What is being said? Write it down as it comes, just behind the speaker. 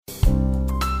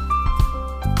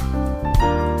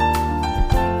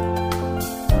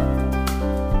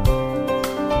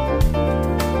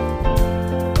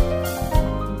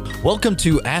Welcome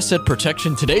to Asset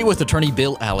Protection today with attorney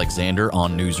Bill Alexander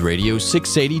on News Radio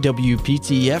 680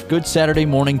 WPTF. Good Saturday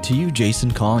morning to you.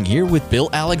 Jason Kong here with Bill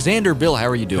Alexander. Bill, how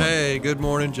are you doing? Hey, good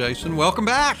morning, Jason. Welcome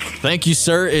back. Thank you,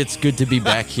 sir. It's good to be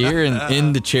back here and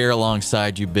in the chair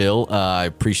alongside you, Bill. I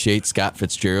appreciate Scott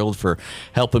Fitzgerald for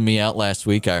helping me out last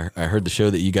week. I heard the show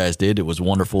that you guys did. It was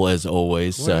wonderful as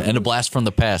always, and a blast from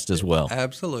the past as well.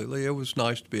 Absolutely. It was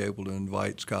nice to be able to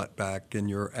invite Scott back in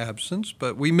your absence,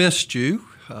 but we missed you.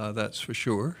 That's for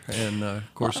sure. And,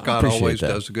 of course, Scott always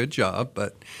does a good job,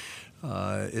 but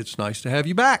it's nice to have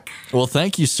you back. Well,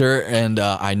 thank you, sir. And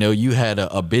I know you had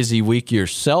a busy week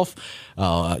yourself.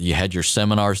 You had your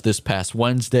seminars this past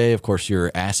Wednesday. Of course,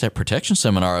 your asset protection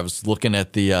seminar. I was looking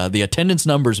at the attendance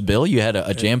numbers, Bill. You had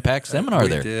a jam-packed seminar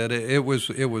there. We did. It was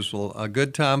a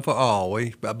good time for all.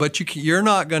 But you're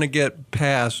not going to get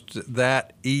past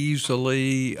that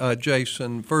easily,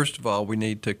 Jason. First of all, we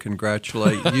need to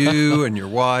congratulate you and your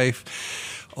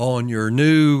wife on your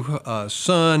new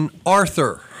son,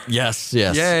 Arthur. Yes.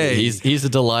 Yay. He's a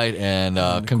delight,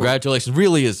 and congratulations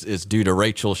really is due to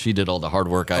Rachel. She did all the hard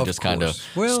work. I just kind of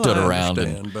stood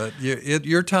around. But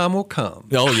your time will come.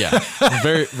 Oh, yeah,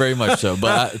 very, very much so.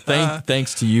 But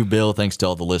thanks to you, Bill. Thanks to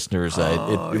all the listeners.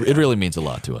 It really means a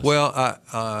lot to us. Well,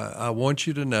 I want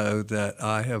you to know that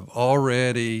I have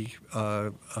already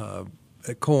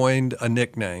coined a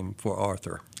nickname for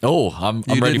Arthur. Oh, I'm ready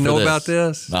for this. You didn't know about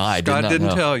this? No, I did not know. Scott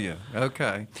didn't tell you.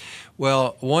 Okay.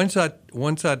 Well, once I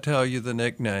tell you the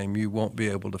nickname, you won't be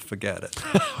able to forget it.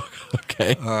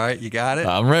 Okay. All right, you got it?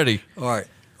 I'm ready. All right.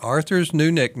 Arthur's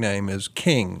new nickname is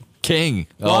King. King.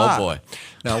 Why? Oh, boy.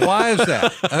 Now, why is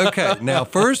that? Okay. Now,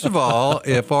 first of all,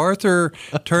 if Arthur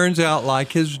turns out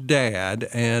like his dad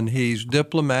and he's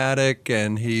diplomatic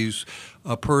and he's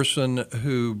a person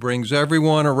who brings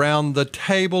everyone around the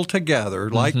table together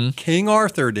like King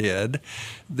Arthur did,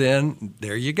 then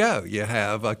there you go. You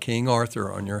have a King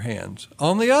Arthur on your hands.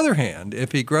 On the other hand,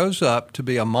 if he grows up to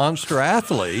be a monster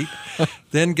athlete,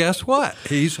 then guess what?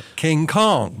 He's King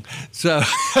Kong. So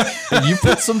you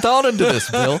put some thought into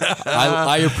this, Bill.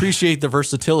 I appreciate the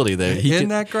versatility there. Isn't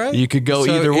that great? You could go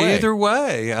either way. Either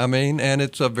way. I mean, and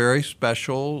it's a very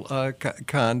special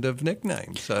kind of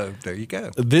nickname. So there you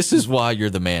go. This is why you're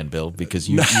the man, Bill, because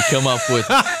you come up with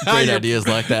great ideas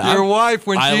like that. Your wife,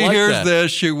 when she hears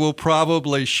this, she will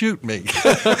probably shoot me.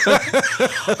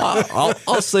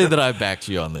 I'll say that I backed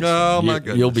you on this. Oh, my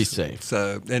goodness. You'll be safe.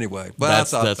 So anyway,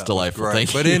 that's delightful.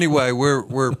 Thank you. But anyway,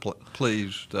 we're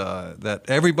pleased that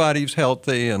everybody's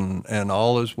healthy and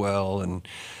all is well. And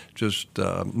just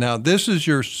now, this is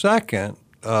your second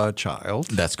child.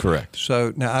 That's correct.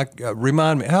 So now,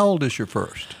 remind me, how old is your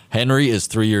first? Henry is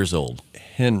 3 years old.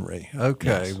 Henry.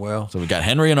 Okay, yes. Well. So we got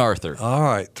Henry and Arthur. All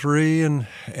right, 3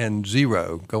 and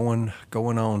 0 going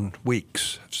on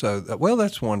weeks. So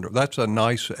that's wonderful. That's a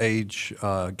nice age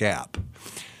gap.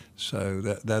 So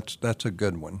that's a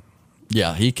good one.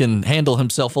 Yeah, he can handle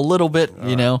himself a little bit.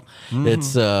 You know,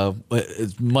 it's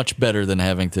much better than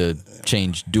having to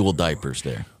change dual diapers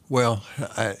there. Well,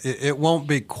 it won't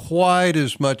be quite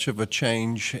as much of a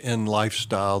change in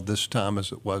lifestyle this time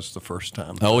as it was the first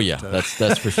time. Oh, yeah,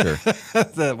 that's for sure.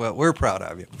 Well, we're proud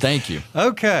of you. Thank you.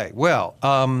 Okay, well,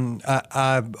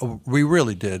 we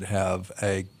really did have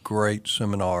a great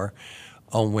seminar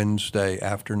on Wednesday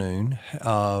afternoon.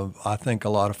 I think a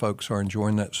lot of folks are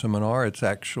enjoying that seminar. It's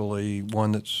actually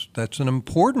one that's an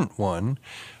important one.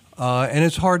 And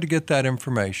it's hard to get that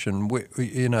information.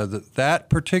 That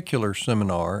particular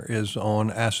seminar is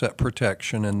on asset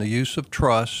protection and the use of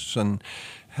trusts and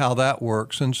how that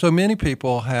works. And so many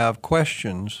people have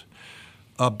questions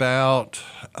about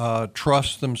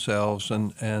trusts themselves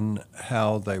and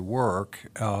how they work.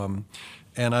 And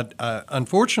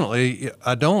unfortunately,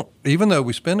 I don't. Even though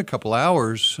we spend a couple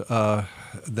hours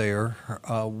there,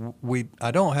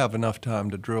 I don't have enough time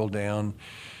to drill down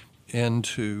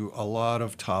into a lot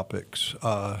of topics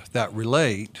that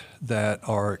relate that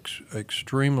are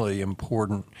extremely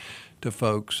important to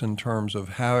folks in terms of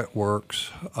how it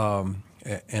works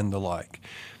and the like.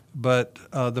 But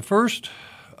the first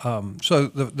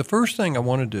thing I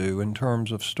want to do in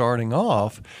terms of starting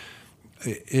off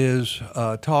is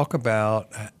talk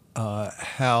about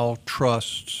how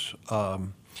trusts are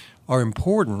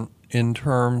important in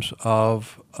terms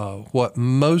of what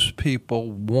most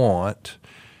people want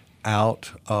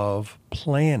out of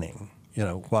planning.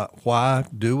 Why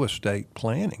do estate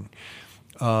planning?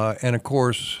 And of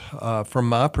course, from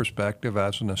my perspective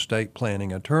as an estate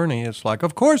planning attorney, it's like,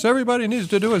 of course, everybody needs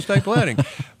to do estate planning.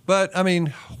 But, I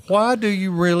mean, why do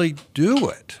you really do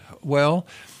it? Well,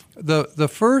 the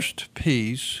first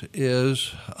piece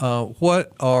is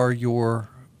what are your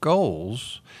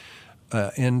goals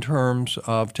in terms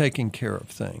of taking care of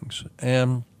things.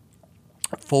 And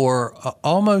for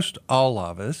almost all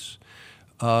of us,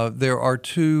 there are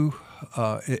two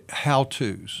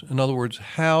how-tos. In other words,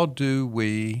 how do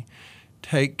we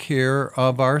take care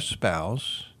of our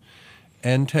spouse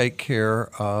and take care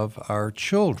of our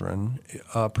children,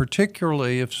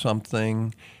 particularly if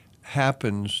something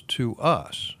happens to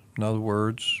us? In other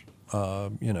words,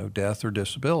 death or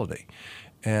disability.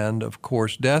 And of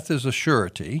course, death is a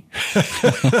surety.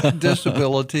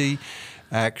 Disability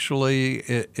actually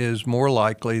is more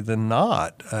likely than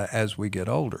not as we get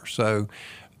older. So,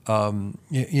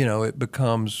 it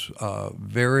becomes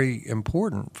very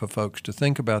important for folks to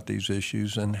think about these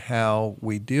issues and how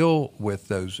we deal with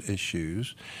those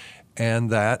issues. And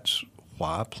that's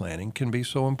why planning can be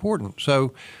so important.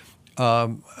 So,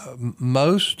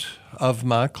 most of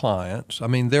my clients,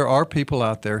 there are people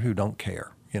out there who don't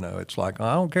care. It's like,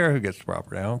 I don't care who gets the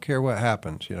property. I don't care what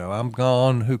happens. I'm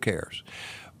gone. Who cares?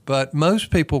 But most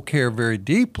people care very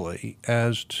deeply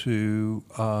as to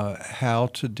how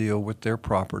to deal with their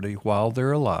property while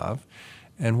they're alive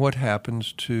and what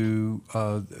happens to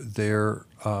their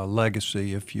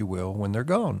legacy, if you will, when they're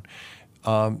gone.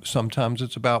 Sometimes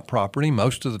it's about property.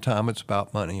 Most of the time it's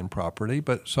about money and property,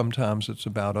 but sometimes it's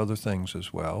about other things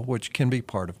as well, which can be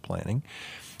part of planning.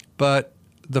 But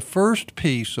the first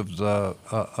piece of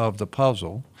the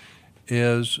puzzle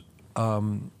is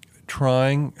how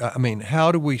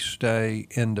do we stay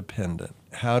independent?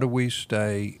 How do we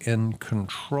stay in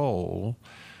control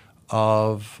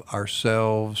of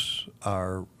ourselves,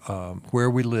 our where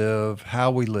we live,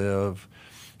 how we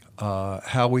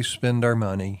spend our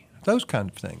money, those kind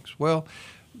of things? Well,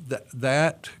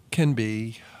 that can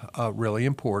be really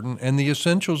important, and the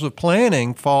essentials of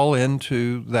planning fall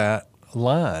into that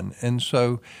line. And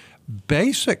so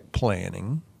basic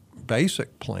planning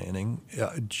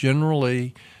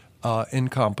generally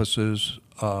encompasses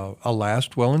a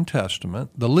last will and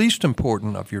testament, the least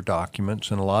important of your documents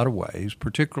in a lot of ways,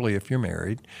 particularly if you're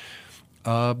married,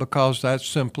 because that's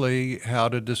simply how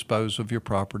to dispose of your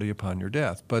property upon your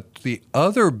death. But the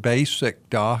other basic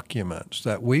documents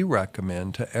that we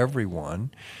recommend to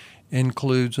everyone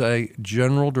includes a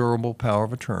general durable power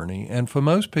of attorney. And for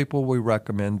most people, we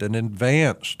recommend an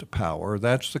advanced power.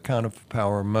 That's the kind of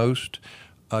power most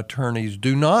attorneys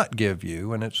do not give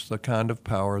you, and it's the kind of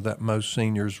power that most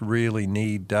seniors really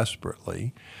need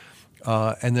desperately.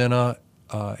 And then a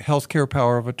healthcare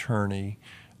power of attorney,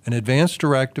 an advanced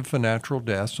directive for natural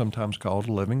death, sometimes called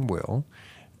a living will.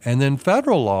 And then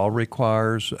federal law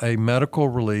requires a medical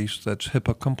release that's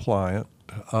HIPAA compliant,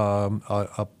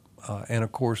 and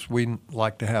of course, we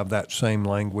like to have that same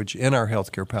language in our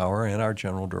healthcare power and our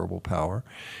general durable power.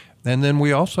 And then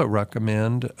we also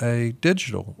recommend a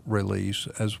digital release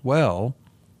as well,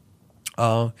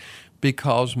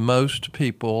 because most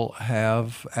people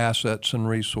have assets and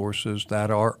resources that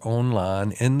are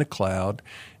online in the cloud.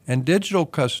 And digital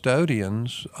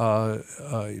custodians,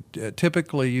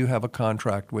 typically you have a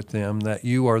contract with them that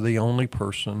you are the only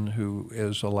person who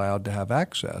is allowed to have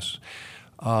access.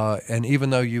 And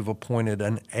even though you've appointed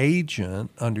an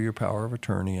agent under your power of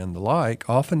attorney and the like,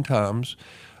 oftentimes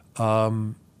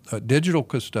digital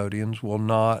custodians will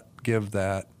not give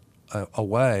that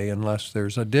away unless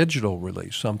there's a digital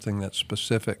release, something that's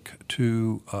specific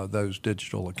to those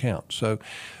digital accounts. So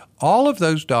all of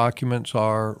those documents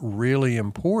are really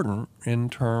important in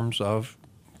terms of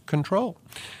control.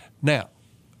 Now,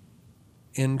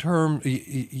 those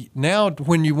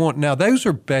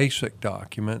are basic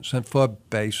documents and for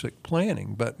basic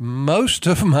planning, but most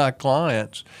of my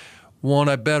clients want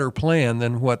a better plan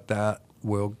than what that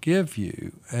will give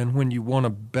you. And when you want a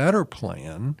better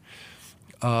plan,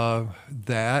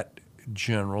 that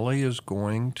generally is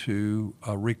going to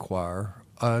require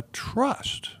a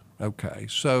trust. Okay,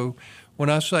 so when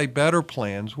I say better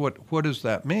plans, what does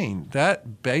that mean?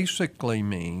 That basically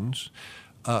means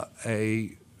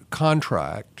a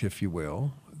contract, if you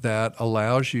will, that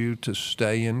allows you to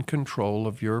stay in control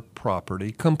of your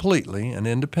property completely and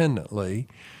independently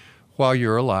while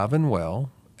you're alive and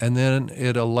well. And then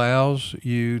it allows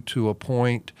you to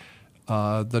appoint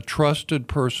the trusted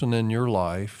person in your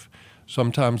life.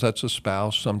 Sometimes that's a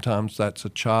spouse, sometimes that's a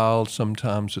child,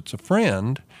 sometimes it's a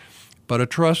friend, but a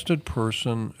trusted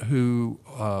person who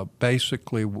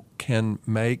basically can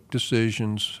make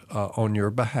decisions on your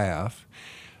behalf,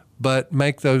 but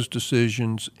make those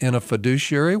decisions in a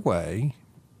fiduciary way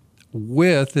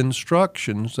with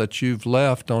instructions that you've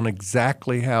left on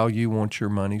exactly how you want your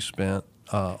money spent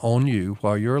on you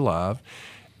while you're alive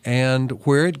and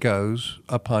where it goes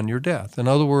upon your death. In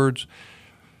other words,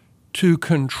 to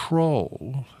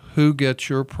control who gets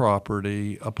your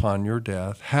property upon your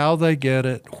death, how they get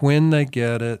it, when they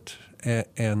get it,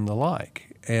 and the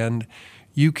like. And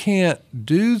you can't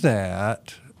do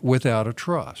that without a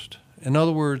trust. In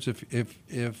other words,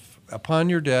 if upon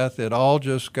your death it all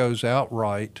just goes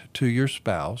outright to your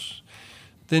spouse,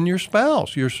 then your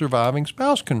surviving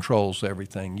spouse controls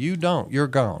everything. You don't. You're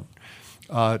gone.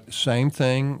 Same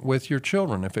thing with your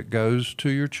children. If it goes to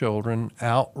your children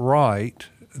outright,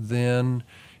 then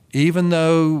even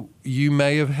though you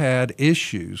may have had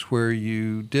issues where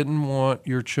you didn't want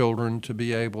your children to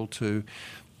be able to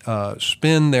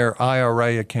spend their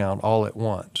IRA account all at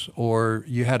once, or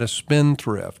you had a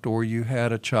spendthrift, or you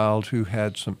had a child who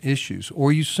had some issues,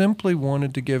 or you simply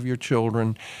wanted to give your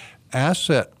children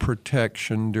asset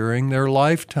protection during their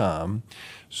lifetime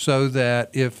so that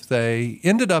if they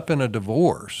ended up in a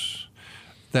divorce,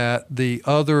 that the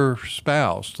other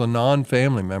spouse, the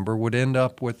non-family member, would end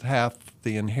up with half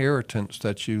the inheritance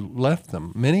that you left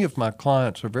them. Many of my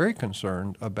clients are very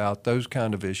concerned about those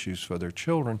kind of issues for their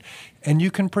children, and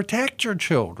you can protect your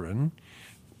children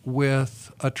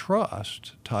with a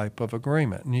trust type of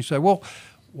agreement. And you say, well,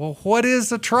 what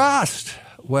is a trust?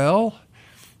 Well,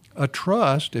 a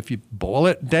trust, if you boil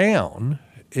it down,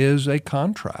 is a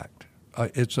contract.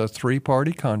 It's a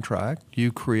three-party contract.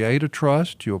 You create a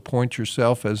trust. You appoint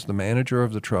yourself as the manager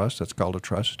of the trust. That's called a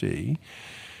trustee.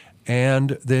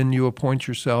 And then you appoint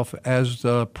yourself as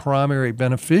the primary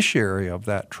beneficiary of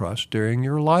that trust during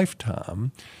your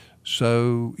lifetime.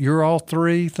 So you're all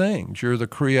three things. You're the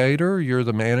creator, you're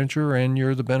the manager, and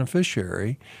you're the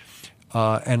beneficiary.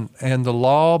 And the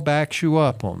law backs you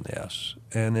up on this.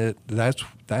 And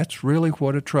that's really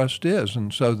what a trust is.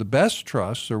 And so the best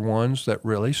trusts are ones that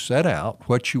really set out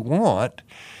what you want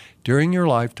during your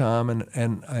lifetime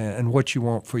and what you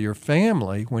want for your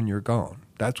family when you're gone.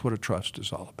 That's what a trust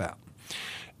is all about.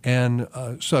 And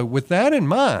so with that in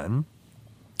mind,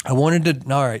 I wanted to,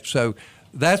 all right, so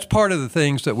that's part of the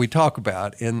things that we talk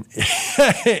about in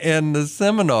in the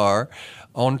seminar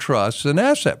on trusts and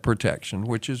asset protection,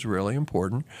 which is really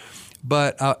important.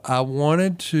 But I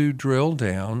wanted to drill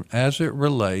down as it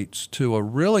relates to a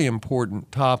really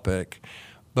important topic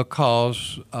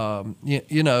because,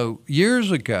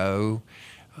 years ago,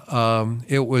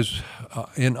 it was,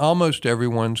 in almost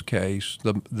everyone's case,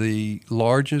 the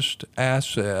largest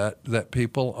asset that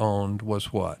people owned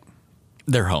was what?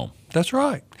 Their home. That's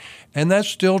right. And that's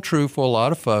still true for a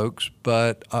lot of folks,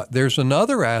 but there's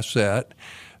another asset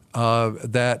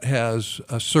that has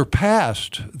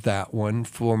surpassed that one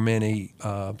for many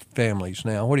families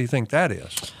now. What do you think that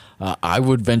is? I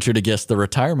would venture to guess the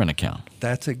retirement account.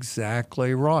 That's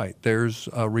exactly right. There's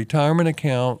retirement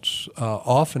accounts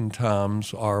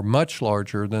oftentimes are much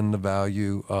larger than the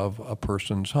value of a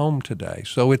person's home today.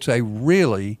 So it's a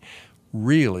really,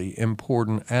 really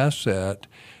important asset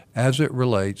as it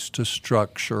relates to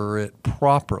structure it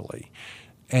properly.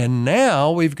 And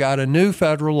now we've got a new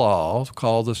federal law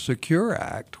called the Secure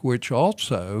Act, which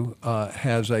also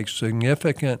has a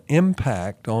significant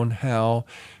impact on how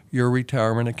your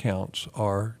retirement accounts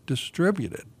are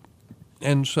distributed.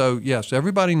 And so, yes,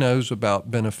 everybody knows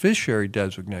about beneficiary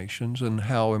designations and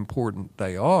how important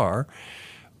they are.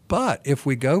 But if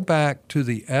we go back to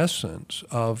the essence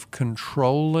of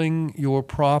controlling your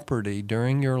property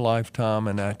during your lifetime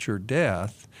and at your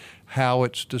death, how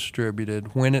it's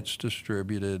distributed, when it's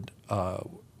distributed,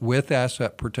 with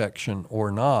asset protection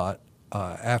or not,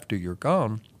 after you're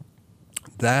gone,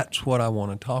 that's what I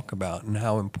want to talk about and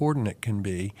how important it can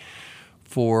be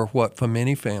for what for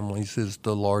many families is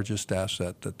the largest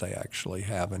asset that they actually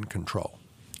have and control.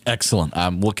 Excellent.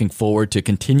 I'm looking forward to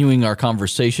continuing our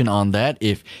conversation on that.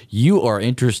 If you are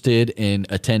interested in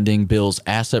attending Bill's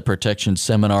Asset Protection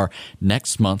Seminar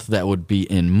next month, that would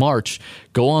be in March,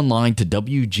 go online to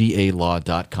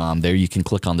WGALaw.com. There you can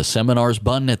click on the seminars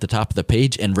button at the top of the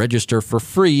page and register for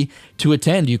free to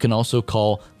attend. You can also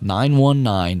call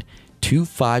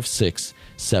 919-256-7000,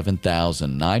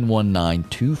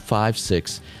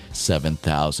 919-256-7000.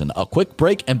 A quick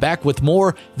break and back with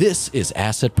more. This is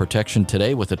Asset Protection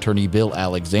Today with attorney Bill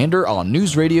Alexander on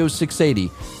News Radio 680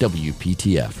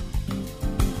 WPTF.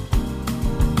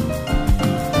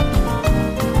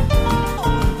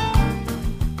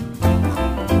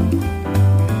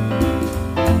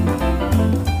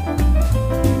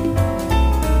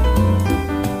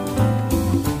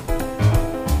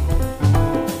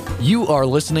 You are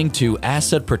listening to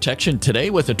Asset Protection Today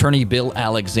with attorney Bill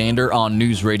Alexander on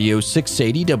News Radio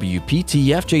 680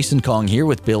 WPTF. Jason Kong here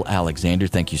with Bill Alexander.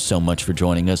 Thank you so much for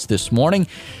joining us this morning.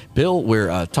 Bill,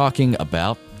 we're talking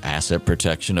about asset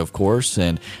protection, of course.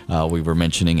 And we were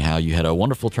mentioning how you had a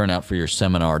wonderful turnout for your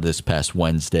seminar this past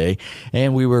Wednesday.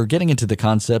 And we were getting into the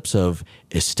concepts of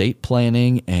estate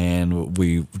planning. And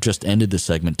we just ended the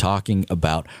segment talking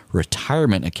about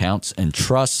retirement accounts and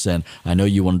trusts. And I know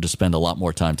you wanted to spend a lot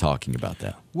more time talking about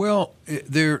that. Well,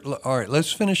 all right,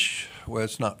 let's finish. Well,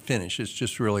 it's not finished. It's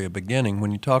just really a beginning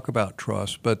when you talk about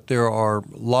trust. But there are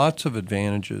lots of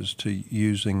advantages to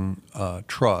using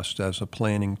trust as a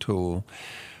planning tool.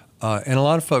 And a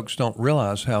lot of folks don't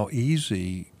realize how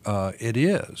easy it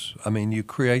is. I mean, you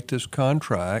create this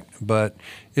contract, but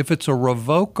if it's a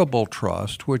revocable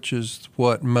trust, which is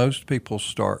what most people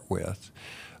start with,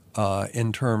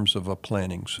 in terms of a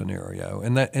planning scenario.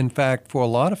 And that, in fact, for a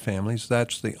lot of families,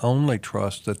 that's the only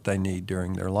trust that they need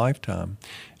during their lifetime.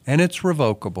 And it's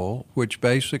revocable, which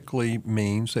basically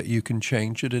means that you can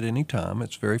change it at any time.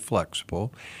 It's very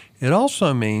flexible. It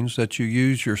also means that you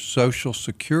use your Social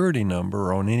Security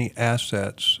number on any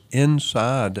assets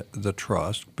inside the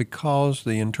trust because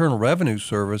the Internal Revenue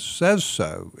Service says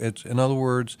so. In other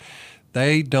words,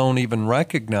 they don't even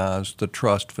recognize the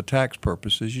trust for tax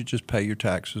purposes. You just pay your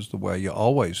taxes the way you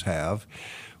always have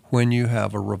when you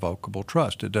have a revocable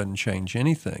trust. It doesn't change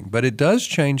anything. But it does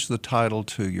change the title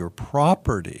to your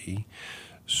property.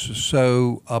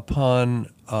 So upon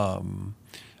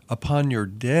your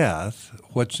death,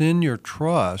 what's in your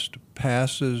trust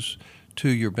passes to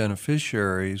your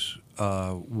beneficiaries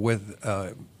with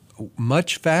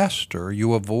much faster.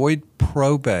 You avoid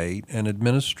probate and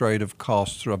administrative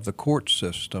costs of the court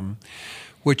system,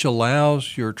 which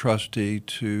allows your trustee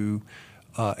to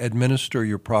administer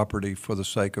your property for the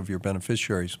sake of your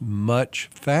beneficiaries much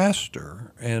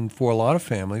faster. And for a lot of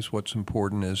families, what's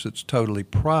important is it's totally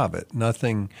private.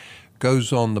 Nothing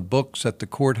goes on the books at the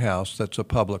courthouse that's a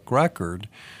public record.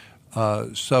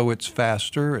 So it's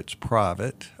faster, it's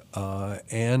private,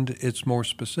 and it's more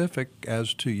specific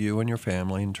as to you and your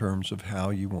family in terms of how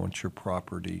you want your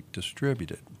property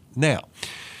distributed. Now,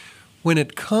 when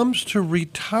it comes to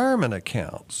retirement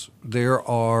accounts, there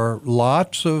are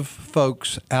lots of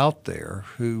folks out there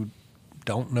who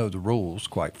don't know the rules,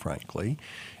 quite frankly,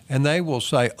 and they will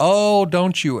say, oh,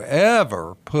 don't you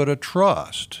ever put a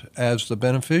trust as the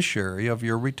beneficiary of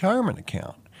your retirement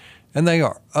account. And they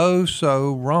are oh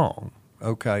so wrong,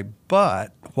 okay?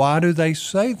 But why do they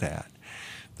say that?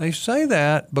 They say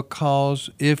that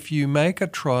because if you make a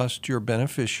trust your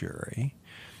beneficiary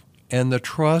and the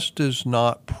trust is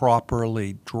not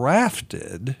properly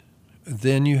drafted,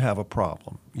 then you have a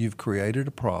problem. You've created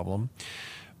a problem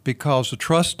because the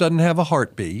trust doesn't have a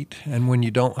heartbeat. And when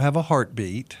you don't have a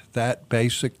heartbeat, that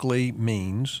basically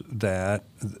means that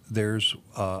there's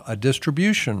a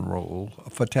distribution rule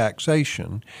for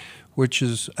taxation, which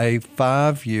is a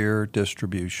 5-year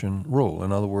distribution rule.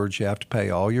 In other words, you have to pay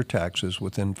all your taxes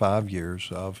within 5 years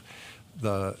of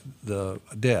the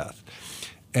death,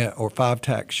 or 5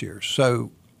 tax years.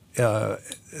 So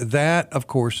that, of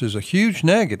course, is a huge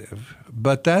negative,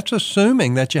 but that's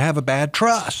assuming that you have a bad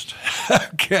trust,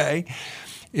 okay?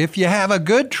 If you have a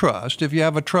good trust, if you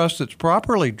have a trust that's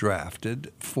properly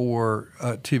drafted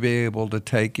to be able to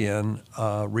take in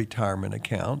retirement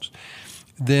accounts,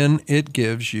 then it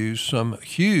gives you some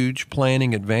huge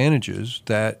planning advantages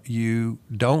that you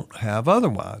don't have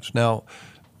otherwise. Now,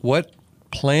 what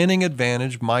planning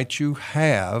advantage might you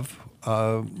have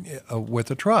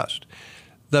with a trust?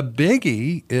 The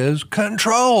biggie is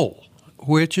control,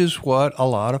 which is what a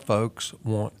lot of folks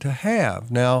want to have.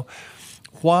 Now,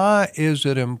 why is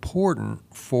it important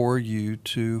for you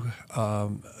to,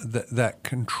 that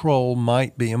control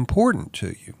might be important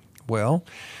to you? Well,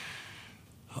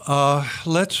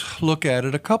 let's look at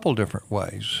it a couple different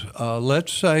ways.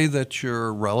 Let's say that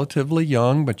you're relatively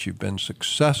young, but you've been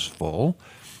successful.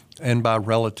 And by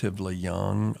relatively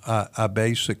young, I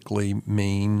basically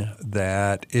mean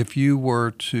that if you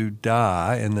were to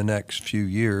die in the next few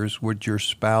years, would your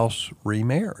spouse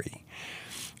remarry?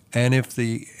 And if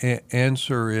the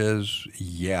answer is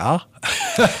yeah,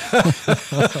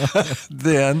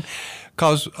 then,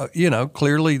 because,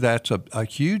 clearly that's a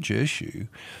huge issue,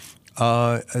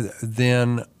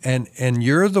 then and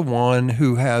you're the one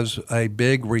who has a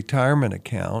big retirement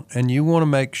account and you want to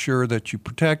make sure that you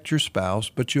protect your spouse,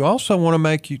 but you also want to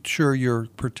make sure you're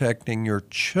protecting your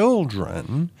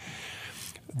children,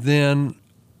 then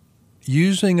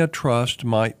using a trust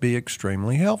might be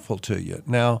extremely helpful to you.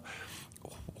 Now,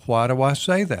 why do I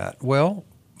say that? Well,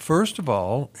 first of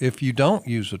all, if you don't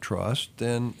use a trust,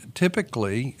 then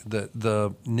typically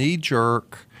the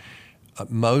knee-jerk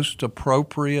most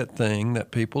appropriate thing that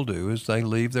people do is they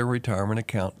leave their retirement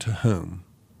account to whom?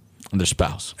 Their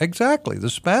spouse. Exactly, the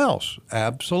spouse.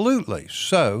 Absolutely.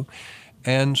 So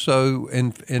And so,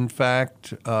 in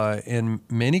fact, in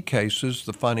many cases,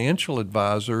 the financial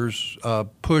advisors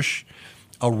push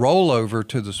a rollover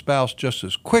to the spouse just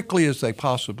as quickly as they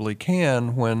possibly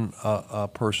can when a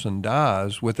person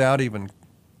dies without even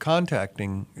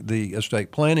contacting the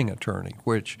estate planning attorney,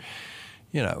 which,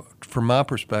 from my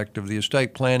perspective, the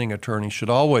estate planning attorney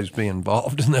should always be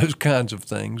involved in those kinds of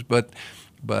things. But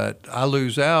I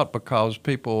lose out because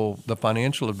the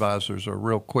financial advisors are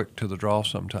real quick to the draw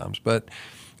sometimes. But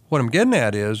what I'm getting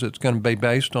at is it's going to be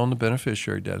based on the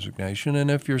beneficiary designation. And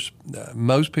if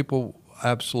most people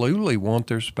absolutely want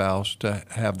their spouse to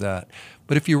have that.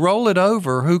 But if you roll it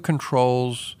over, who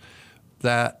controls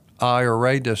that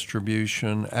IRA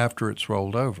distribution after it's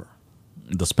rolled over?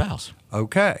 The spouse.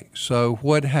 Okay. So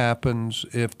what happens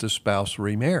if the spouse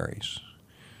remarries?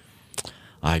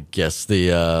 I guess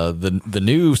the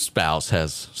new spouse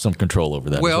has some control over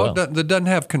that as well. Well, that doesn't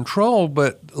have control,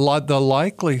 but the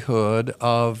likelihood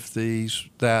of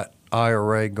that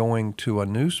IRA going to a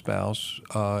new spouse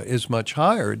is much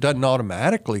higher. It doesn't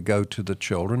automatically go to the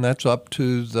children. That's up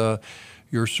to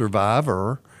your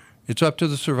survivor. It's up to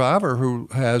the survivor who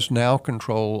has now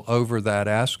control over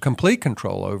that complete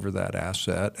control over that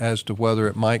asset as to whether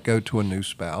it might go to a new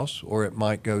spouse or it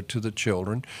might go to the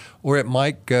children or it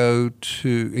might go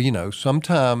to,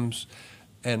 sometimes,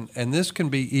 and this can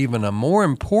be even a more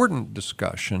important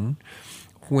discussion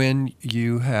when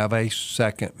you have a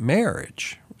second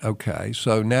marriage. Okay,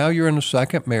 so now you're in a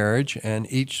second marriage and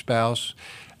each spouse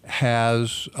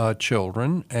has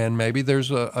children, and maybe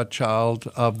there's a child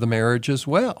of the marriage as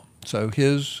well. So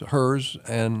his, hers,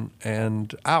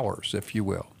 and ours, if you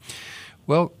will.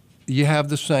 Well, you have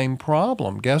the same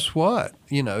problem. Guess what?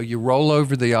 You roll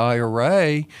over the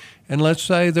IRA, and let's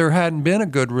say there hadn't been a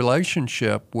good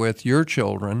relationship with your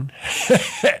children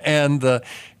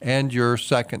and your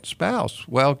second spouse.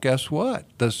 Well, guess what?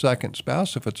 The second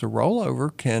spouse, if it's a rollover,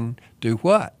 can do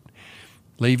what?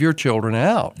 Leave your children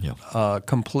out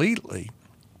completely.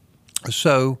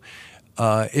 So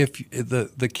if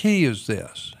the key is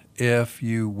this. If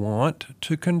you want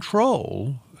to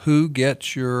control who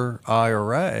gets your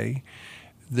IRA,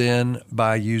 then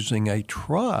by using a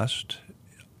trust,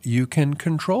 you can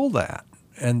control that.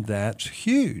 And that's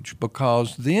huge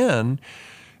because then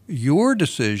your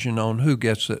decision on who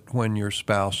gets it when your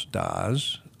spouse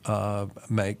dies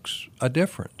makes a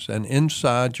difference. And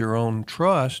inside your own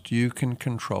trust, you can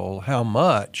control how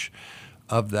much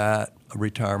of that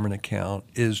retirement account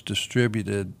is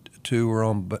distributed to or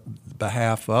on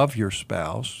behalf of your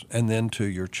spouse and then to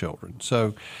your children.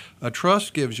 So a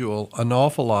trust gives you an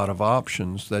awful lot of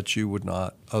options that you would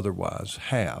not otherwise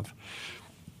have.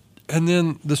 And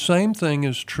then the same thing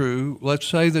is true. Let's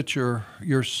say that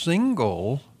you're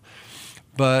single,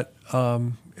 but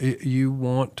you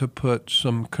want to put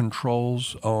some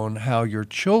controls on how your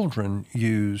children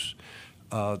use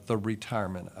the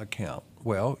retirement account.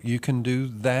 Well, you can do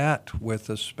that with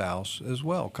a spouse as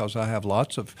well, because I have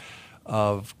lots of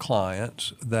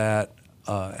clients that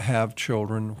have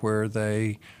children where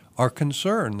they are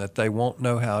concerned that they won't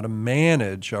know how to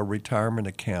manage a retirement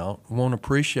account, won't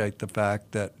appreciate the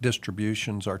fact that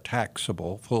distributions are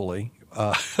taxable fully,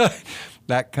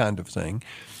 that kind of thing.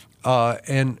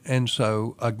 And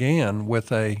so, again,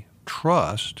 with a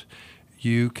trust,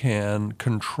 you can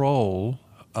control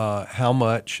how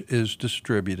much is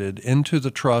distributed into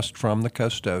the trust from the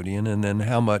custodian, and then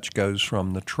how much goes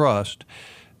from the trust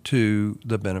to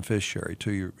the beneficiary,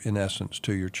 in essence,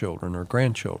 to your children or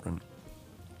grandchildren.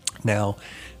 Now,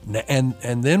 and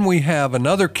then we have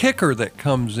another kicker that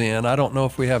comes in. I don't know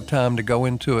if we have time to go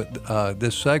into it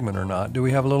this segment or not. Do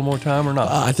we have a little more time or not?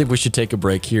 I think we should take a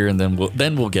break here, and then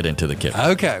we'll get into the kicker.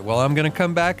 Okay. Well, I'm going to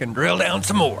come back and drill down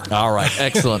some more. All right.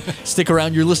 Excellent. Stick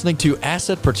around. You're listening to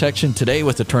Asset Protection Today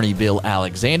with Attorney Bill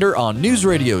Alexander on News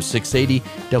Radio 680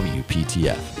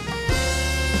 WPTF.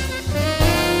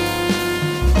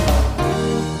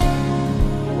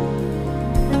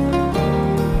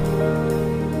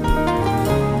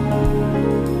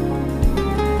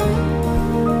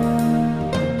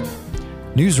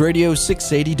 News Radio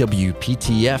 680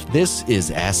 WPTF. This is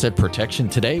Asset Protection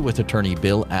Today with Attorney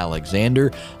Bill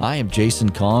Alexander. I am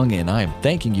Jason Kong, and I am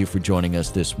thanking you for joining us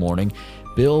this morning.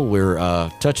 Bill, we're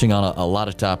touching on a lot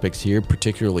of topics here,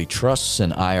 particularly trusts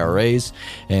and IRAs,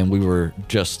 and we were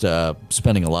just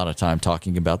spending a lot of time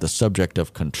talking about the subject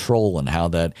of control and how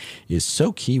that is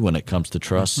so key when it comes to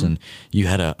trusts. Mm-hmm. And you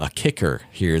had a kicker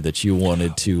here that you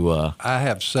wanted to I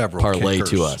have several parlay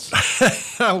kickers to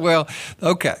us. Well,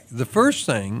 okay. The first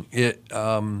thing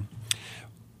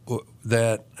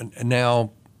that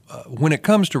now when it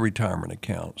comes to retirement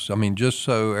accounts, I mean, just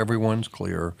so everyone's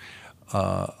clear,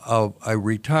 a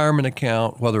retirement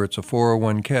account, whether it's a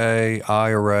 401k,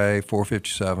 IRA,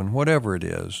 457, whatever it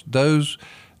is, those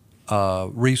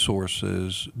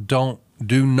resources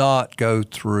do not go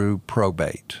through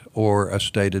probate or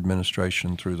estate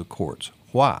administration through the courts.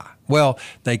 Why? Well,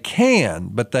 they can,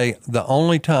 but the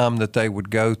only time that they would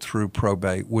go through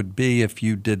probate would be if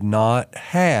you did not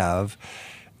have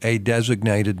a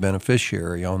designated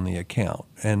beneficiary on the account.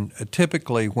 And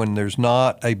typically when there's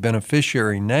not a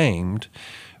beneficiary named,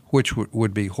 which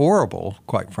would be horrible,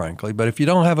 quite frankly, but if you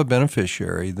don't have a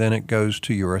beneficiary, then it goes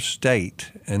to your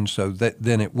estate, and so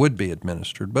then it would be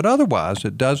administered. But otherwise,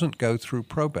 it doesn't go through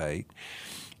probate,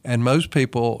 and most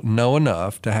people know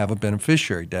enough to have a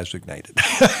beneficiary designated.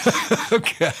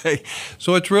 Okay,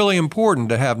 so it's really important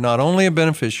to have not only a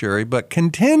beneficiary, but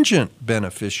contingent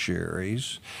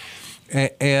beneficiaries.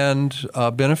 And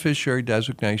beneficiary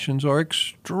designations are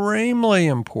extremely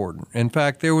important. In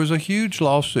fact, there was a huge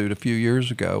lawsuit a few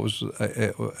years ago.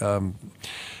 It was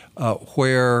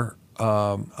where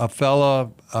a fella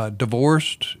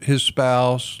divorced his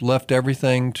spouse, left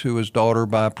everything to his daughter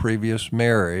by a previous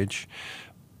marriage.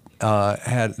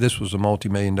 This was a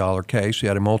multi-million-dollar case. He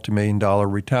had a multi-million-dollar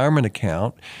retirement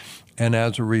account. And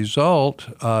as a result,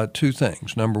 two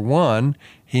things. Number one,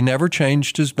 he never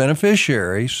changed his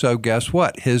beneficiary. So guess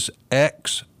what? His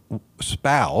ex-spouse,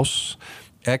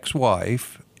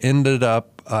 ex-wife, ended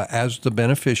up as the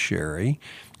beneficiary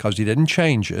because he didn't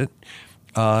change it.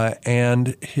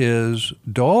 And his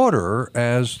daughter,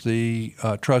 as the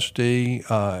trustee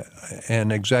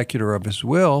and executor of his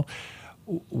will,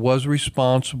 was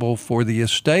responsible for the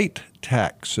estate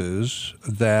taxes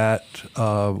that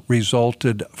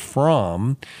resulted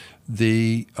from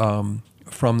the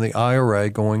IRA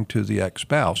going to the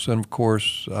ex-spouse. And, of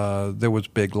course, there was a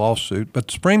big lawsuit. But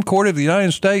the Supreme Court of the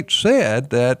United States said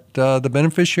that the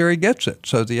beneficiary gets it.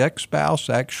 So the ex-spouse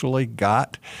actually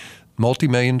got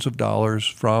multi-millions of dollars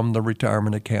from the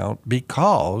retirement account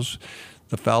because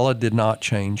the fella did not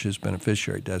change his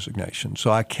beneficiary designation.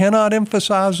 So I cannot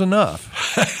emphasize enough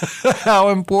how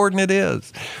important it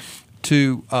is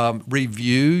to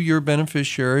review your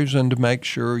beneficiaries and to make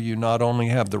sure you not only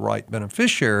have the right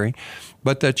beneficiary,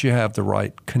 but that you have the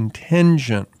right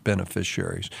contingent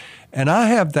beneficiaries. And I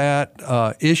have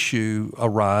that issue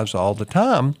arise all the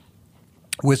time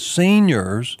with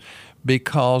seniors,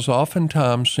 because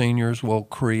oftentimes seniors will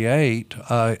create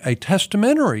a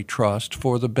testamentary trust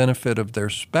for the benefit of their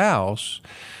spouse,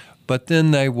 but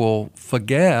then they will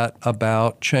forget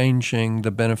about changing the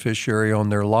beneficiary on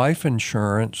their life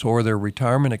insurance or their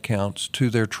retirement accounts to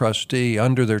their trustee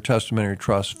under their testamentary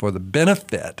trust for the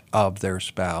benefit of their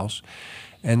spouse.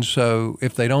 And so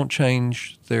if they don't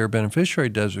change their beneficiary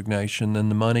designation, then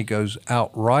the money goes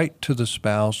outright to the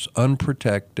spouse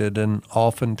unprotected, and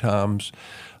oftentimes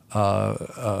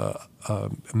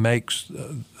makes,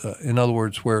 in other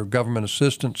words, where government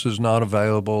assistance is not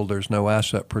available, there's no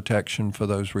asset protection for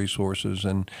those resources,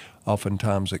 and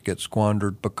oftentimes it gets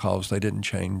squandered because they didn't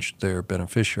change their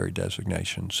beneficiary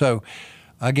designation. So,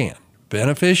 again,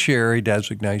 beneficiary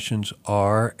designations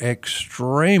are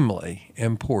extremely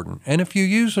important. And if you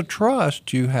use a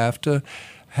trust, you have to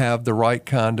have the right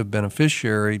kind of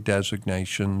beneficiary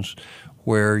designations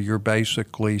where you're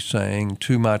basically saying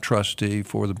to my trustee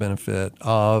for the benefit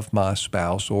of my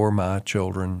spouse or my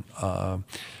children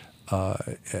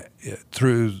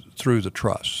through the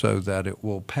trust, so that it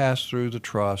will pass through the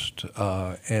trust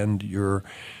and your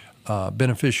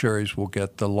beneficiaries will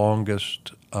get the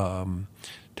longest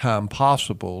time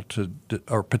possible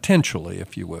or potentially,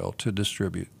 if you will, to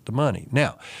distribute the money.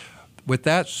 Now, with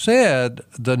that said,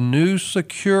 the new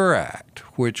Secure Act,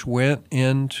 which went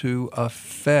into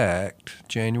effect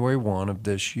January 1 of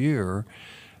this year,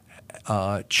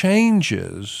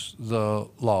 changes the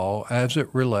law as it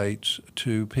relates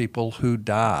to people who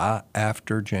die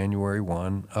after January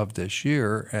 1 of this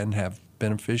year and have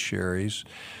beneficiaries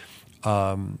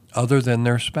other than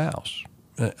their spouse.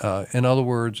 In other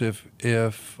words,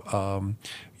 if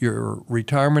your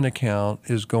retirement account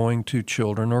is going to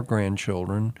children or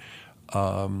grandchildren,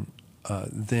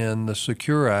 then the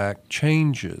Secure Act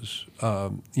changes.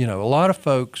 A lot of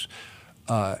folks,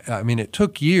 it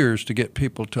took years to get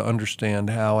people to understand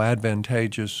how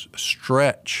advantageous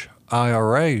stretch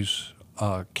IRAs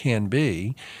can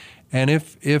be. And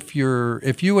if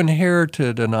you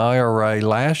inherited an IRA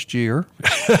last year,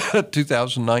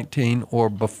 2019 or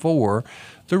before,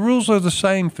 the rules are the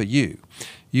same for you.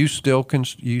 You still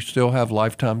have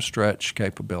lifetime stretch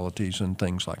capabilities and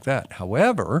things like that.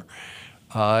 However,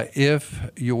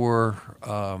 if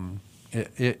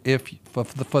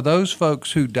for those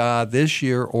folks who die this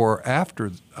year or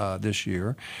after this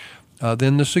year,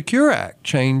 Then the Secure Act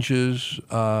changes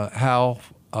how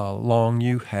long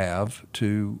you have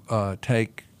to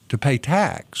pay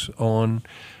tax on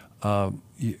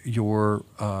your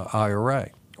IRA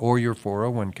or your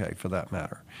 401k for that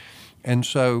matter. And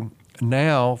so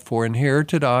now for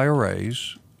inherited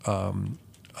IRAs,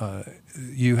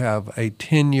 you have a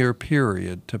 10-year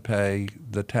period to pay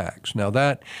the tax. Now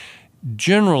that,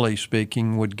 generally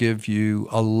speaking, would give you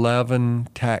 11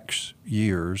 tax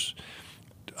years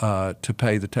to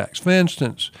pay the tax. For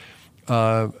instance,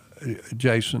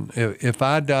 Jason, if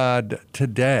I died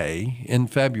today in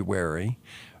February,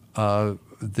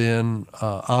 then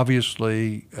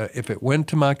obviously if it went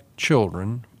to my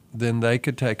children, then they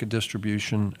could take a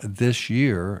distribution this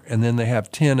year, and then they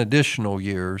have 10 additional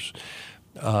years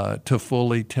to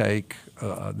fully take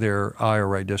their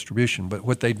IRA distribution. But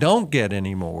what they don't get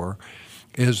anymore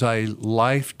is a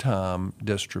lifetime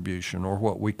distribution, or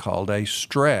what we called a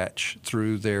stretch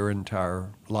through their entire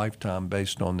lifetime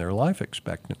based on their life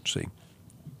expectancy.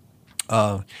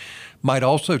 Might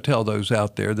also tell those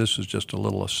out there, this is just a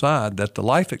little aside, that the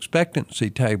life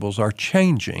expectancy tables are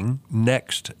changing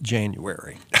next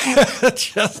January.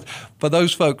 Just for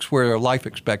those folks where life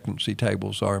expectancy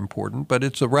tables are important, but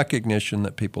it's a recognition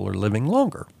that people are living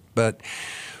longer. But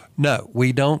no,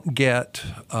 we don't get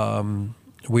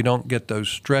those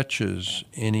stretches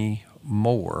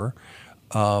anymore.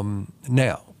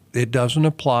 Now, it doesn't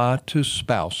apply to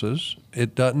spouses.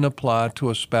 It doesn't apply to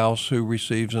a spouse who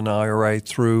receives an IRA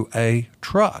through a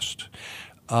trust,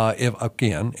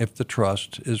 if the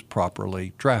trust is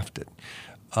properly drafted.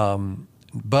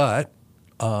 But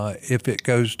if it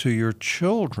goes to your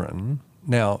children,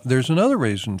 now there's another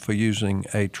reason for using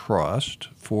a trust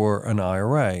for an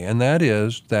IRA, and that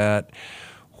is that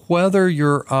whether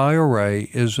your IRA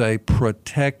is a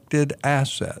protected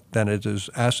asset, that it is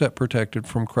asset protected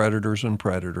from creditors and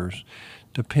predators,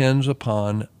 depends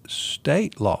upon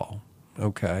state law,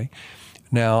 okay?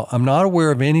 Now, I'm not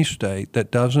aware of any state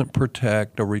that doesn't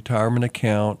protect a retirement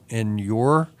account in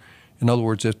other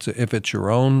words, if it's your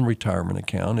own retirement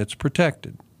account, it's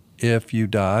protected. If you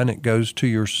die and it goes to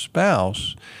your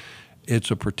spouse,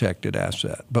 it's a protected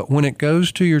asset. But when it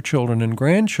goes to your children and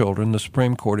grandchildren, the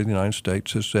Supreme Court of the United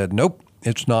States has said, nope,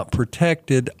 it's not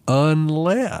protected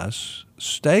unless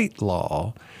state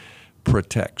law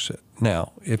protects it.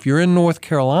 Now, if you're in North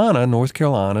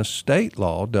Carolina's state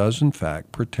law does in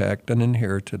fact protect an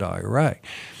inherited IRA.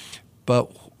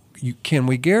 But can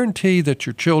we guarantee that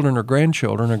your children or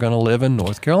grandchildren are going to live in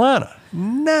North Carolina?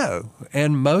 No.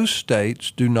 And most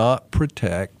states do not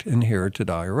protect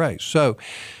inherited IRAs. So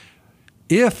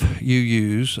if you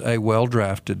use a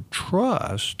well-drafted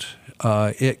trust,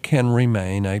 it can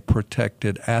remain a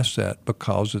protected asset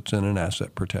because it's in an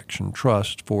asset protection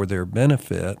trust for their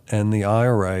benefit, and the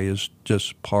IRA is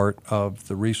just part of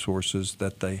the resources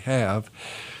that they have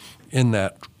in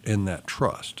that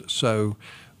trust. So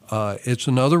it's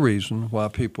another reason why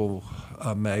people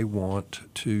may want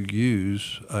to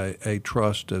use a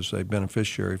trust as a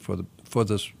beneficiary for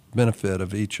this benefit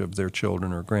of each of their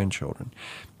children or grandchildren.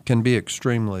 Can be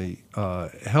extremely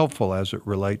helpful as it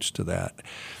relates to that.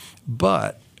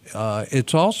 But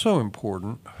it's also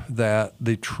important that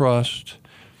the trust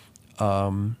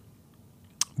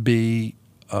be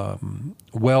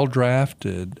well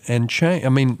drafted and change. I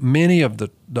mean, many of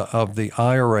the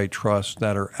IRA trusts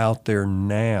that are out there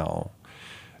now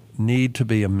need to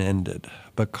be amended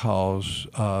because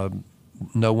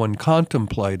no one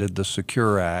contemplated the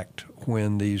Secure Act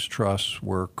when these trusts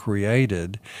were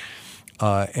created.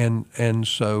 And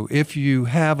so if you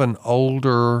have an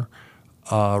older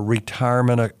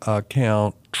retirement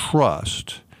account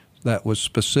trust that was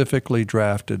specifically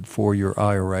drafted for your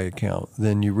IRA account,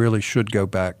 then you really should go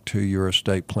back to your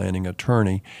estate planning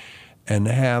attorney and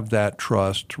have that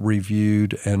trust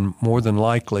reviewed and more than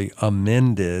likely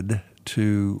amended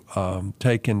to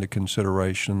take into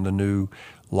consideration the new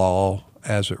law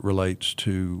as it relates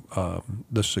to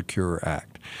the Secure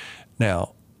Act.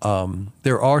 Now,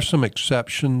 there are some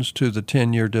exceptions to the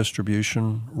 10-year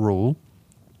distribution rule,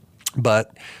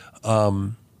 but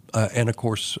and of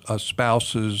course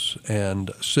spouses and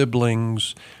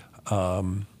siblings.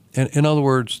 In other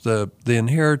words, the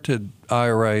inherited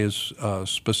IRA is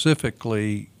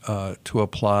specifically to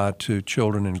apply to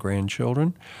children and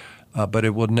grandchildren, but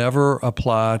it will never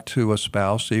apply to a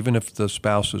spouse. Even if the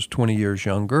spouse is 20 years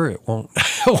younger, it won't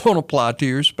apply to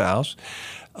your spouse.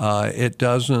 It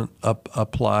doesn't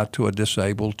apply to a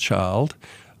disabled child.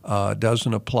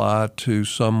 Doesn't apply to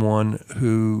someone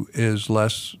who is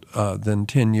less than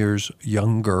 10 years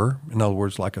younger, in other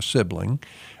words, like a sibling.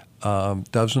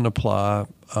 doesn't apply.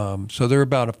 So there are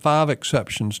about 5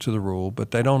 exceptions to the rule,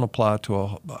 but they don't apply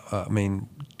to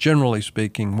generally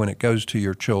speaking, when it goes to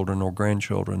your children or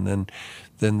grandchildren,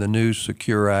 then the new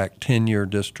Secure Act 10-year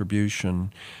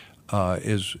distribution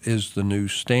is the new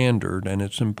standard, and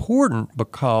it's important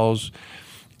because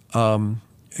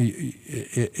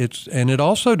it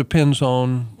also depends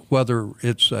on whether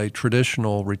it's a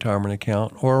traditional retirement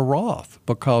account or a Roth.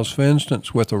 Because, for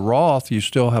instance, with a Roth, you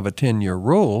still have a 10-year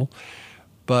rule,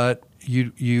 but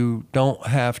you don't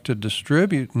have to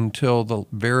distribute until the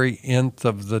very nth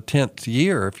of the 10th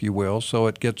year, if you will. So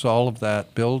it gets all of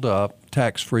that build up,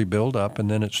 tax-free build up,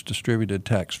 and then it's distributed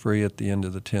tax-free at the end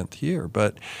of the 10th year.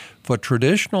 But for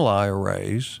traditional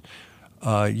IRAs,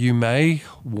 you may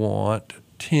want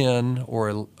 10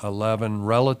 or 11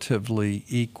 relatively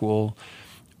equal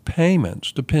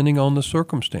payments depending on the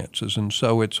circumstances. And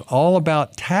so it's all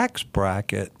about tax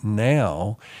bracket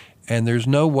now, and there's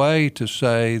no way to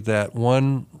say that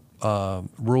one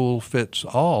rule fits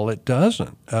all. It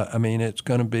doesn't. It's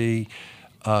going to be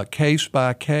case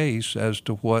by case as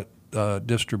to what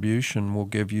distribution will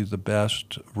give you the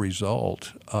best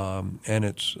result, and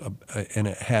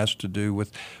it has to do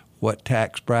with what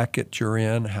tax bracket you're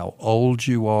in, how old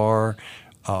you are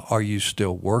you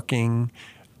still working?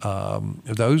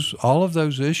 All of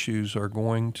those issues are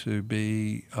going to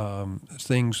be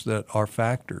things that are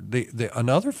factored.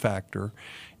 Another factor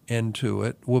into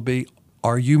it will be,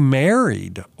 are you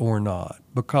married or not?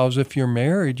 Because if you're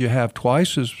married, you have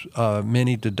twice as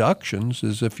many deductions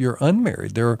as if you're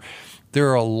unmarried. There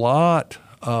are a lot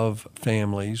of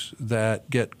families that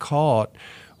get caught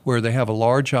where they have a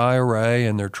large IRA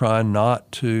and they're trying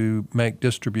not to make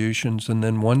distributions, and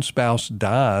then one spouse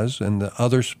dies and the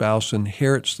other spouse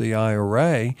inherits the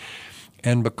IRA,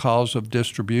 and because of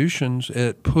distributions,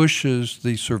 it pushes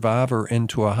the survivor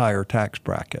into a higher tax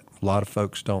bracket. A lot of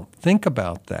folks don't think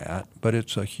about that, but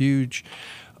it's a huge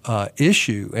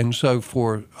issue. And so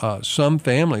for some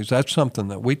families, that's something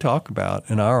that we talk about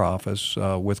in our office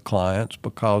with clients,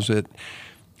 because it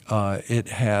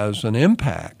has an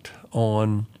impact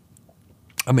on,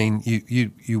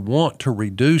 you want to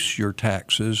reduce your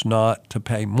taxes, not to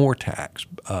pay more tax.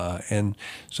 And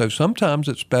so sometimes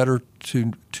it's better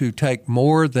to take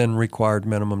more than required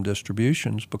minimum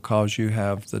distributions, because you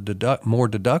have more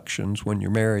deductions when you're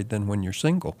married than when you're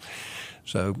single.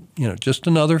 So, just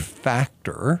another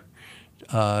factor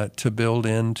to build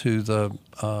into the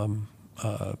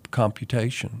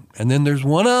computation. And then there's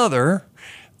one other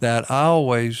that I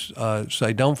always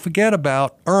say, don't forget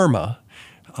about IRMAA.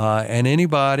 And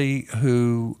anybody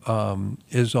who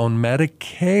is on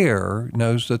Medicare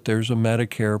knows that there's a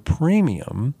Medicare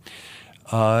premium.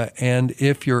 And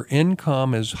if your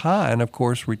income is high, and of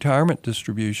course retirement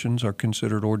distributions are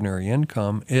considered ordinary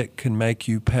income, it can make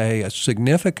you pay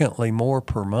significantly more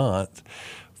per month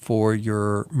for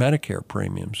your Medicare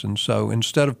premiums. And so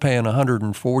instead of paying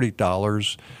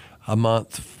 $140 a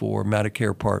month for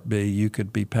Medicare Part B, you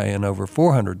could be paying over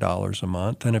 $400 a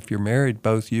month. And if you're married,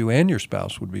 both you and your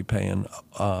spouse would be paying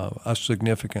a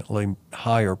significantly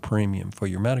higher premium for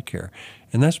your Medicare.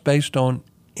 And that's based on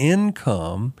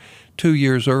income 2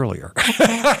 years earlier.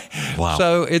 Wow.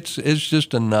 So it's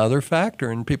just another factor,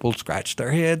 and people scratch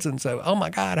their heads and say, oh my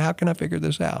God, how can I figure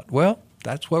this out? Well,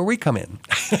 that's where we come in.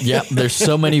 Yeah, there's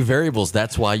so many variables.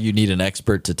 That's why you need an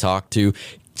expert to talk to.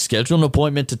 Schedule an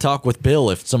appointment to talk with Bill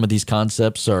if some of these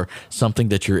concepts are something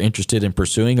that you're interested in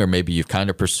pursuing, or maybe you've kind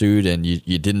of pursued and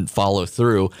you didn't follow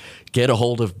through. Get a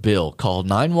hold of Bill. Call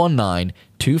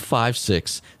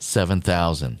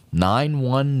 919-256-7000.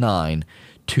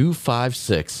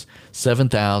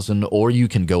 919-256-7000, or you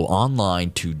can go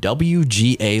online to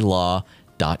WGALaw.com.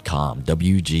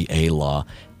 WGALaw.com.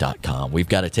 We've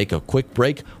got to take a quick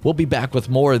break. We'll be back with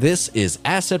more. This is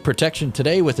Asset Protection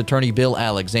Today with attorney Bill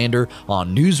Alexander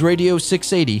on News Radio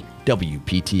 680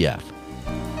 WPTF.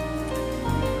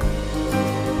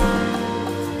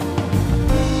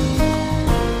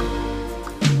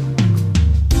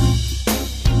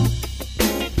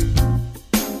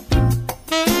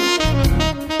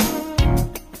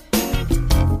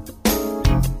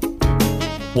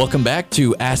 Welcome back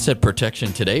to Asset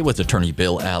Protection Today with attorney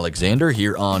Bill Alexander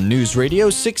here on News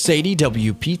Radio 680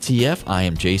 WPTF. I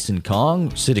am Jason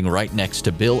Kong, sitting right next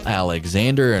to Bill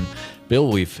Alexander. And Bill,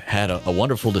 we've had a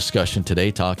wonderful discussion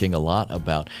today, talking a lot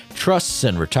about trusts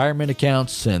and retirement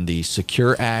accounts and the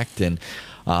Secure Act. And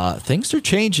things are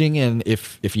changing, and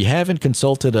if you haven't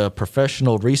consulted a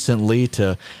professional recently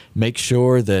to make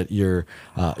sure that your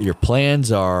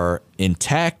plans are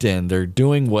intact and they're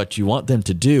doing what you want them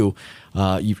to do,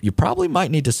 you probably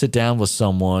might need to sit down with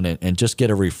someone and just get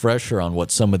a refresher on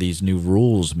what some of these new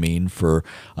rules mean for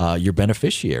your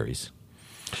beneficiaries.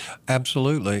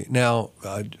 Absolutely. Now,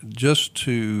 just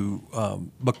to,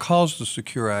 because the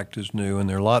Secure Act is new and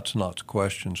there are lots and lots of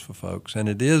questions for folks, and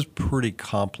it is pretty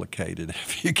complicated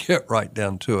if you get right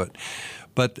down to it.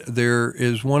 But there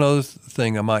is one other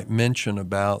thing I might mention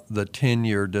about the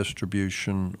 10-year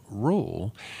distribution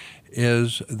rule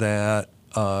is that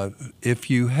if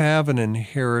you have an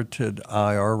inherited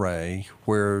IRA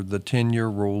where the 10-year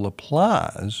rule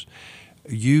applies,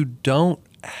 you don't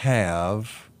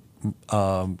have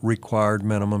required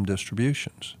minimum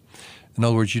distributions. In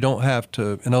other words, you don't have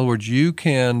to. In other words, you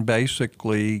can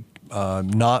basically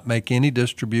not make any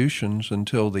distributions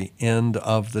until the end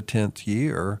of the 10th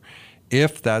year,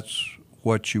 if that's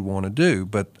what you want to do.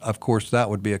 But of course, that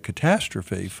would be a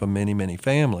catastrophe for many, many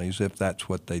families if that's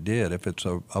what they did. If it's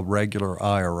a regular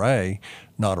IRA,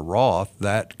 not a Roth,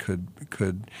 that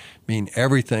could mean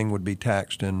everything would be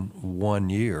taxed in 1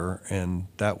 year, and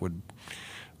that would,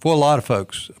 for a lot of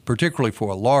folks, particularly for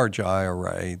a large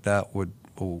IRA, that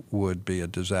would be a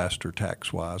disaster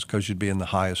tax-wise because you'd be in the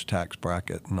highest tax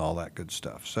bracket and all that good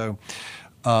stuff. So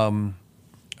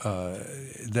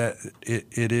that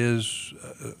it is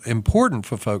important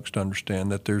for folks to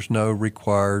understand that there's no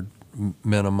required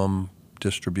minimum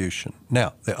distribution.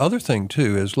 Now, the other thing,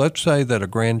 too, is let's say that a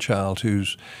grandchild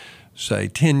who's, say,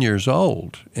 10 years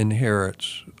old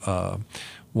inherits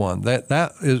one.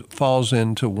 That falls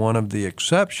into one of the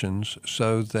exceptions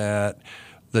so that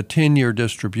the 10-year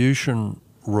distribution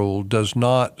rule does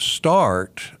not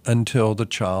start until the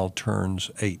child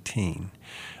turns 18.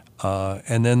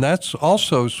 And then that's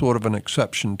also sort of an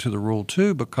exception to the rule,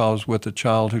 too, because with a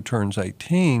child who turns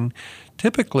 18,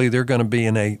 typically they're going to be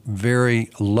in a very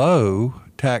low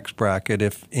tax bracket,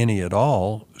 if any at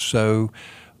all. So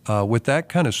with that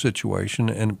kind of situation,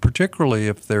 and particularly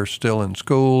if they're still in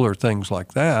school or things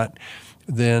like that,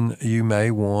 then you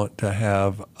may want to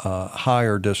have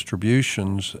higher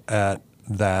distributions at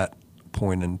that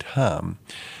point in time.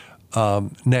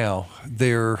 Now,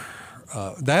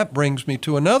 that brings me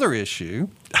to another issue.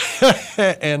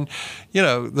 And,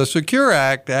 the Secure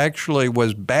Act actually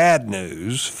was bad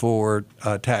news for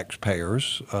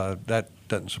taxpayers. That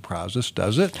doesn't surprise us,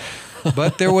 does it?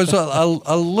 But there was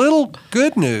a little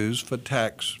good news for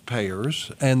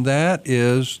taxpayers, and that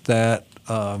is that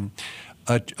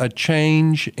a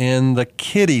change in the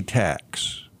kiddie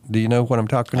tax. Do you know what I'm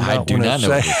talking about? I do not know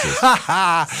what this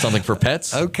is. Something for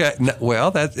pets? Okay. No,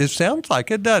 well, it sounds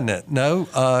like it, doesn't it? No.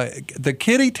 The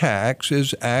kiddie tax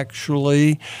is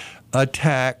actually a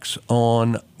tax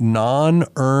on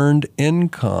non-earned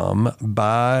income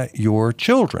by your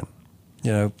children.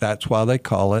 That's why they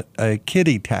call it a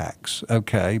kiddie tax.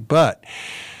 Okay. But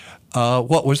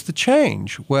what was the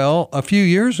change? Well, a few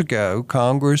years ago,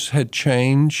 Congress had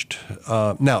changed.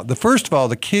 Now, first of all,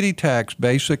 the kiddie tax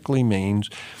basically means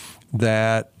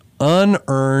that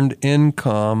unearned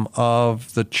income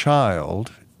of the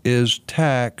child is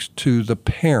taxed to the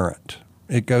parent.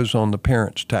 It goes on the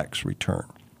parent's tax return.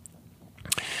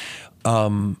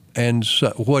 And so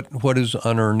what is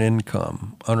unearned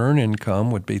income? Unearned income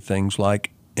would be things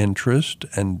like interest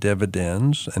and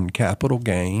dividends and capital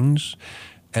gains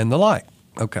and the like.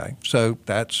 Okay, so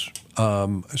that's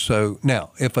so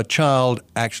now if a child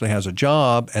actually has a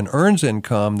job and earns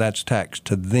income, that's taxed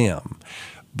to them.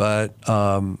 But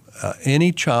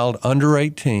any child under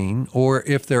 18, or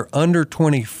if they're under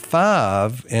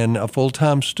 25 and a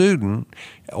full-time student,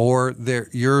 or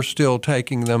you're still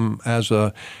taking them as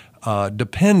a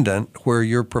dependent where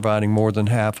you're providing more than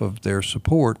half of their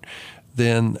support,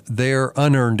 then their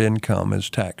unearned income is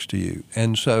taxed to you.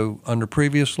 And so under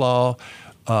previous law,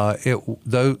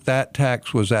 though that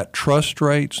tax was at trust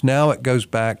rates, now it goes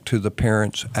back to the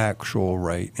parent's actual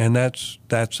rate, and that's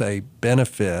a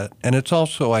benefit, and it's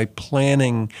also a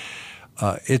planning.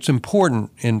 It's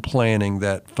important in planning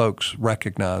that folks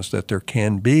recognize that there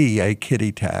can be a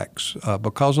kiddie tax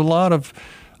because a lot of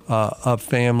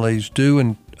families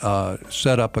do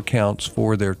set up accounts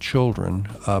for their children,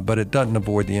 but it doesn't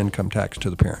avoid the income tax to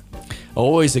the parent.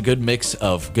 Always a good mix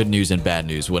of good news and bad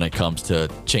news when it comes to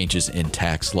changes in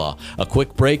tax law. A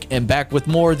quick break and back with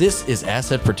more. This is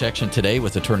Asset Protection Today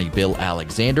with attorney Bill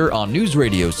Alexander on News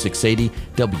Radio 680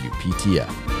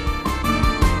 WPTF.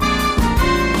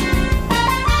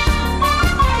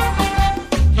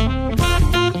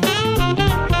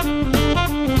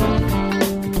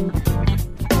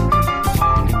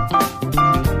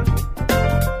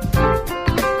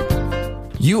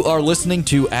 You are listening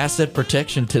to Asset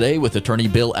Protection Today with attorney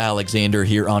Bill Alexander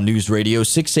here on News Radio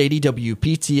 680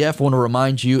 WPTF. I want to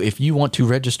remind you, if you want to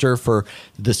register for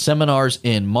the seminars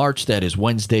in March, that is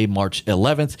Wednesday, March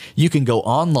 11th, you can go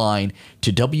online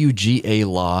to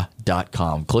WGAlaw.com.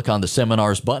 Click on the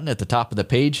seminars button at the top of the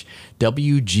page,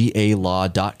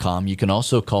 WGAlaw.com. You can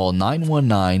also call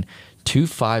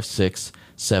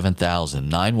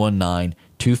 919-256-7000,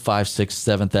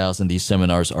 919-256-7000. These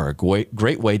seminars are a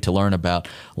great way to learn about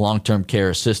long-term care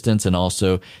assistance and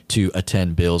also to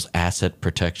attend Bill's Asset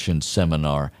Protection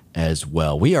Seminar as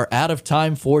well. We are out of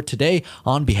time for today.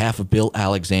 On behalf of Bill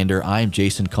Alexander, I am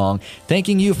Jason Kong,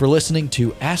 thanking you for listening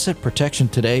to Asset Protection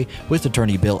Today with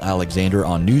attorney Bill Alexander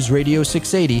on News Radio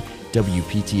 680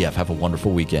 WPTF. Have a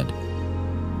wonderful weekend.